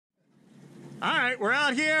All right, we're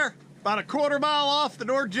out here about a quarter mile off the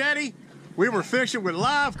North Jetty. We were fishing with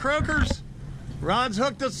live croakers. Rod's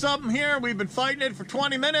hooked us something here. We've been fighting it for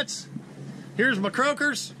 20 minutes. Here's my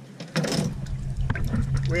croakers.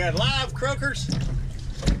 We had live croakers.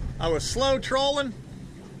 I was slow trolling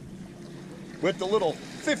with the little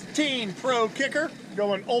 15 Pro kicker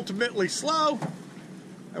going ultimately slow.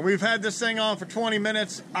 And we've had this thing on for 20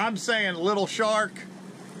 minutes. I'm saying little shark,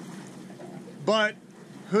 but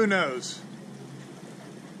who knows?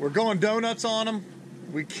 We're going donuts on him.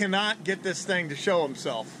 We cannot get this thing to show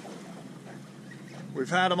himself. We've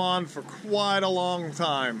had him on for quite a long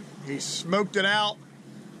time. He smoked it out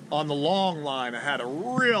on the long line. I had a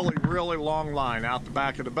really, really long line out the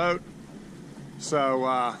back of the boat.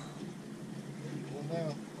 So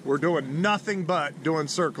we're doing nothing but doing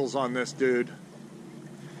circles on this dude.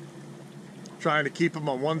 Trying to keep him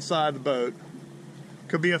on one side of the boat.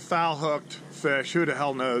 Could be a foul hooked fish. Who the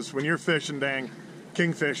hell knows? When you're fishing dang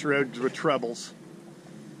kingfish roads with trebles.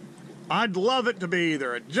 I'd love it to be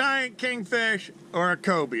either a giant kingfish or a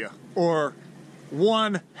cobia, or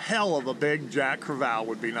one hell of a big jack crevalle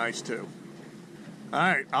would be nice too. All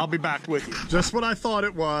right, I'll be back with you. Just what I thought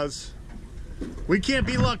it was. We can't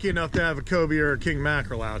be lucky enough to have a cobia or a king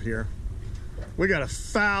mackerel out here. We got a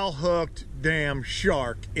foul hooked damn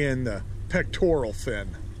shark in the pectoral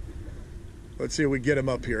fin. Let's see if we get him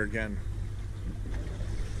up here again.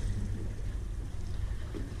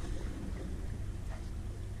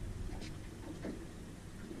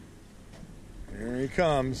 Here he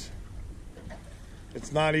comes.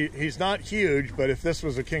 It's not, he's not huge, but if this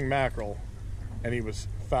was a king mackerel and he was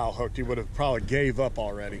foul hooked, he would have probably gave up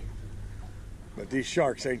already. But these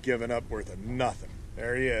sharks ain't giving up worth of nothing.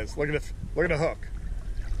 There he is. Look at the hook.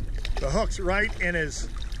 The hook's right in his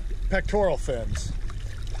pectoral fins.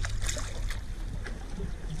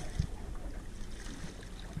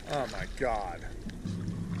 Oh my God.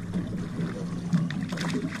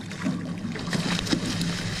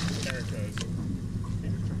 There it goes.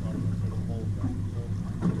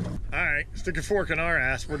 All right, stick your fork in our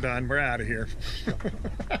ass. We're done. We're out of here.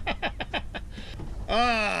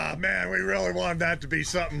 Ah, man, we really wanted that to be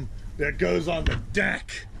something that goes on the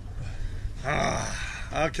deck.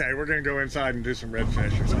 Ah, okay, we're gonna go inside and do some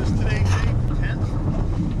redfish. What is today's date? 10th?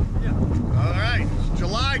 Yeah. All right, it's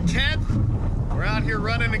July 10th. We're out here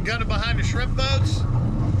running and gunning behind the shrimp boats.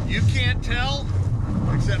 You can't tell,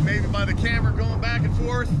 except maybe by the camera going back and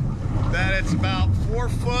forth, that it's about 4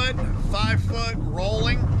 foot, 5 foot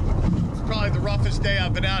rolling. It's probably the roughest day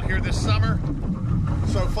I've been out here this summer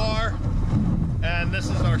so far. And this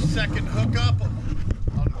is our second hookup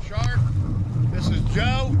on the shark. This is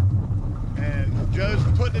Joe, and Joe's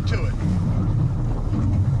putting it to it.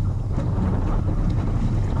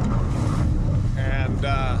 And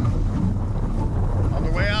on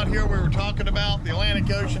the way out here, we were talking about the Atlantic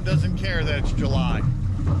Ocean doesn't care that it's July.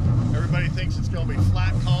 Everybody thinks it's going to be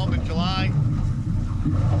flat calm in July.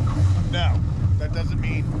 No, that doesn't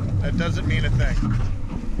mean a thing.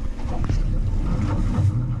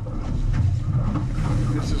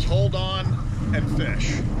 This is hold on and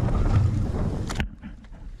fish.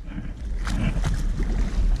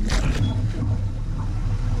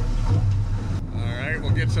 All right,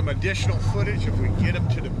 we'll get some additional footage if we get him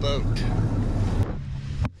to the boat.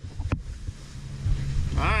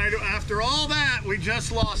 All right, after all that, we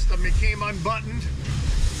just lost him. He came unbuttoned.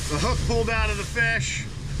 The hook pulled out of the fish.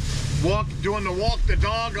 Doing the walk the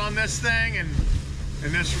dog on this thing, and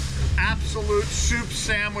this absolute soup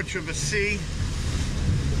sandwich of a sea.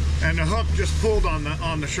 And the hook just pulled on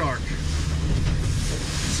the shark.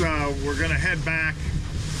 So we're gonna head back.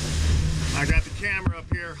 I got the camera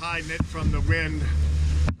up here hiding it from the wind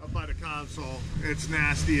up by the console. It's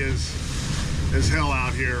nasty as hell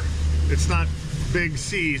out here. It's not big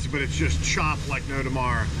seas, but it's just chopped like no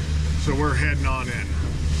tomorrow. So we're heading on in.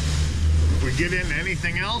 If we get into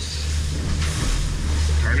anything else,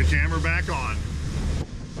 turn the camera back on.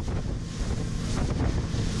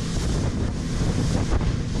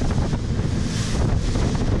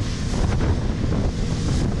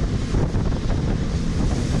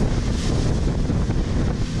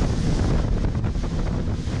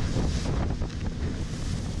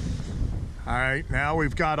 All right, now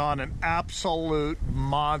we've got on an absolute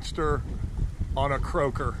monster on a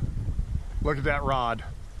croaker. Look at that rod.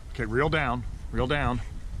 Okay, reel down,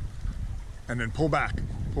 and then pull back.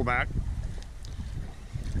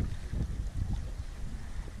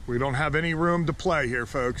 We don't have any room to play here,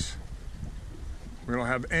 folks. We don't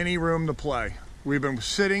have any room to play. We've been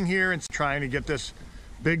sitting here and trying to get this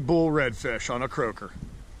big bull redfish on a croaker.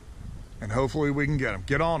 And hopefully we can get him.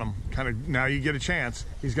 Get on him. Kind of, now you get a chance.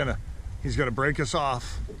 He's gonna He's going to break us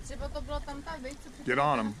off. Get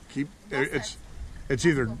on him. Keep it's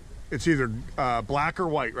either black or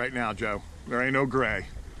white right now, Joe. There ain't no gray.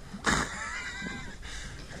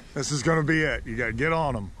 This is going to be it. You got to get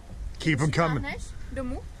on him. Keep him coming.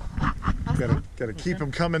 Gotta keep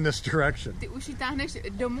him coming this direction.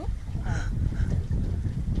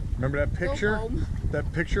 Remember that picture?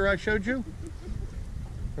 That picture I showed you?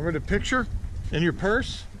 Remember the picture in your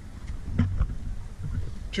purse?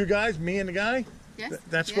 Two guys, me and the guy? Yes.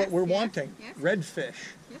 That's what we're wanting. Yes. Redfish.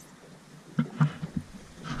 Yes.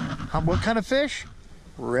 What kind of fish?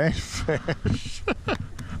 Redfish.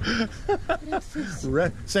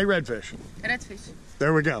 Say redfish. Redfish.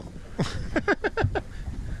 There we go.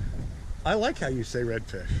 I like how you say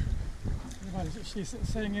redfish. Well, she's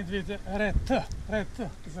saying it with red.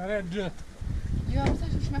 It's a red.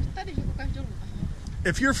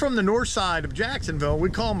 If you're from the north side of Jacksonville, we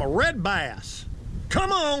call them a red bass.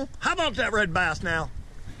 Come on, how about that red bass now?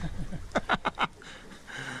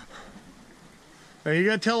 Now you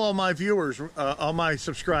gotta tell all my viewers, all my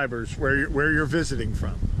subscribers, where you're visiting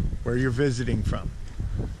from. Where you're visiting from.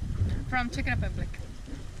 From Czech Republic.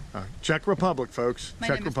 Czech Republic, folks. My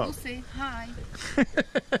Czech name Republic. is Lucy. Hi.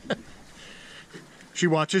 She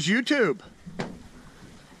watches YouTube.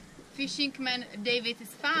 Fishing man David is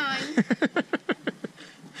fine.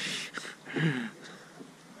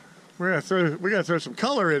 We gotta throw some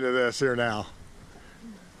color into this here now.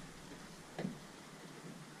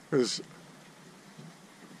 'Cause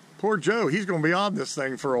poor Joe, he's gonna be on this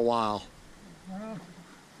thing for a while.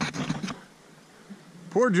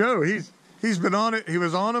 Poor Joe, he's been on it. He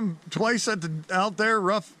was on him twice out there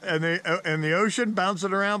rough in the ocean,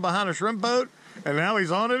 bouncing around behind a shrimp boat, and now he's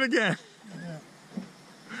on it again. Yeah.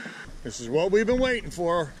 This is what we've been waiting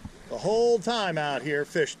for the whole time out here.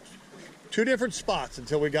 Fished 2 different spots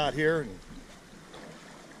until we got here. And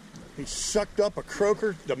he sucked up a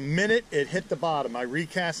croaker the minute it hit the bottom. I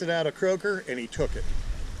recast it out of croaker and he took it.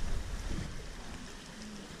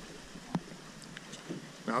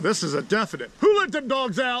 Now this is a definite. Who let them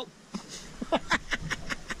dogs out?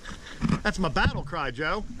 That's my battle cry,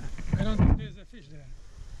 Joe. I don't think there's a fish there.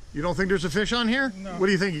 You don't think there's a fish on here? No. What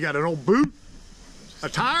do you think? You got an old boot? A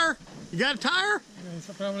tire? You got a tire? Yeah, it's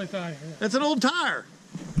probably tire. Yeah. That's an old tire.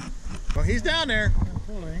 Well, he's down there. I'm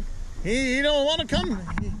pulling. He don't want to come.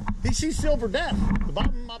 He sees silver death at the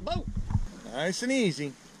bottom of my boat. Nice and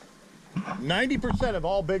easy. 90% of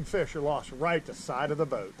all big fish are lost right at the side of the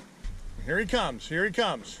boat. Here he comes. Here he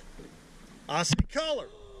comes. I see color.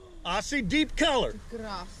 I see deep color.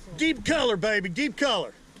 Deep color, baby. Deep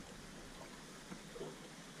color.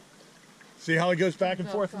 See how he goes back and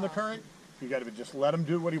forth in the current? You got to just let him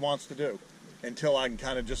do what he wants to do until I can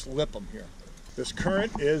kind of just lip him here. This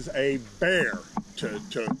current is a bear to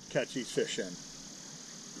catch these fish in.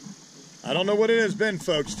 I don't know what it has been,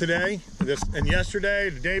 folks, today, and yesterday,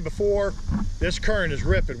 the day before. This current is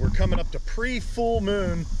ripping. We're coming up to pre-full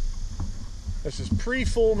moon. This is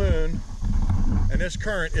pre-full moon, and this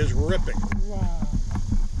current is ripping. Wow.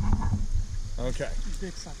 Okay.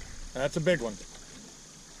 Big sucker. That's a big one.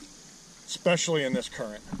 Especially in this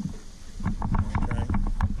current. Okay.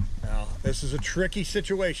 Now, this is a tricky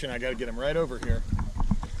situation. I got to get him right over here.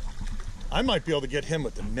 I might be able to get him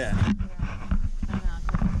with the net.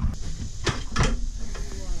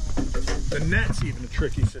 The net's even a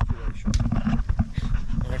tricky situation.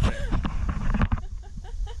 Okay.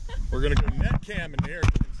 We're going to go net camming here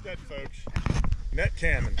instead, folks. Net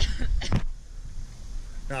camming.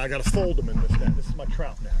 Now I got to fold them in this net. This is my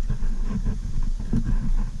trout net.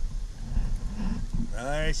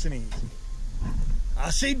 Nice and easy.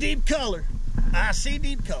 I see deep color. I see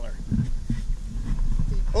deep color.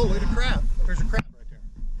 Oh, look at the crab. There's a crab right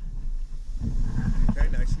there.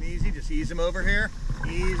 Okay, nice and easy. Just ease him over here.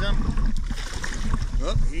 Ease him.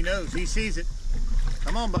 Oh, he knows. He sees it.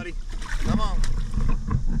 Come on, buddy. Come on.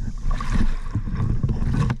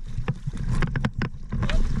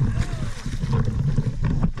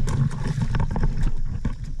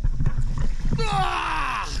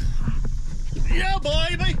 Ah! Yeah,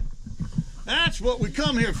 baby. That's what we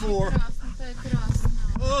come here for.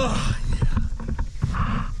 Oh,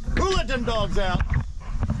 yeah. Who let them dogs out?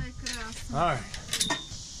 All right.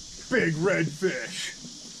 Big red fish.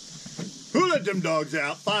 Who let them dogs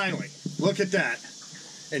out? Finally. Look at that.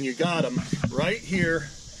 And you got him right here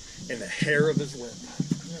in the hair of his lip.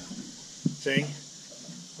 Yeah. See?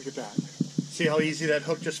 Look at that. See how easy that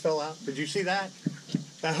hook just fell out? Did you see that?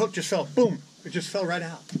 That hook just fell, boom. It just fell right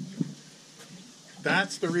out.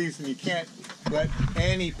 That's the reason you can't let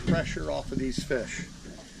any pressure off of these fish.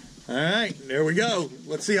 All right, there we go.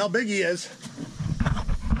 Let's see how big he is.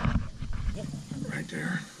 Right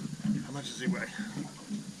there. How much does he weigh?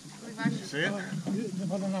 Vyváží. See it?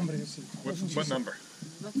 What number you see? What number?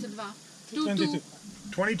 22. 22.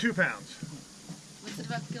 22 pounds.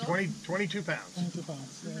 22 kilo. 22 pounds. 22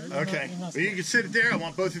 pounds. Okay. Well, you can sit it there. I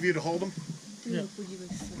want both of you to hold them. Yeah.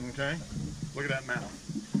 Okay. Look at that mouth.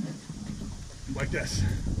 Like this.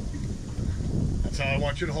 That's how I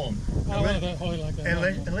want you to hold them. I want to hold it like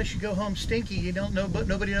that. Unless you go home stinky, you don't know, but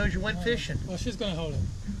nobody knows you went fishing. Well, she's going to hold it.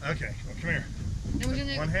 Okay. Well, come here.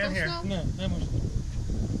 Nemůžeme One hand here. Ne, nemůžu.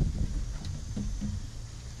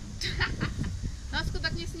 Lásko,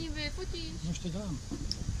 tak mě s ní vyfotíš. Už to dělám.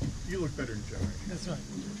 You look better than Joey. That's right.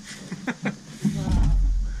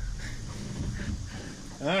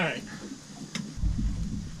 All right.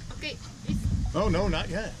 Okay. Oh, no, not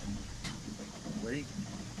yet. Wait.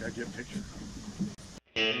 Gotta get a picture.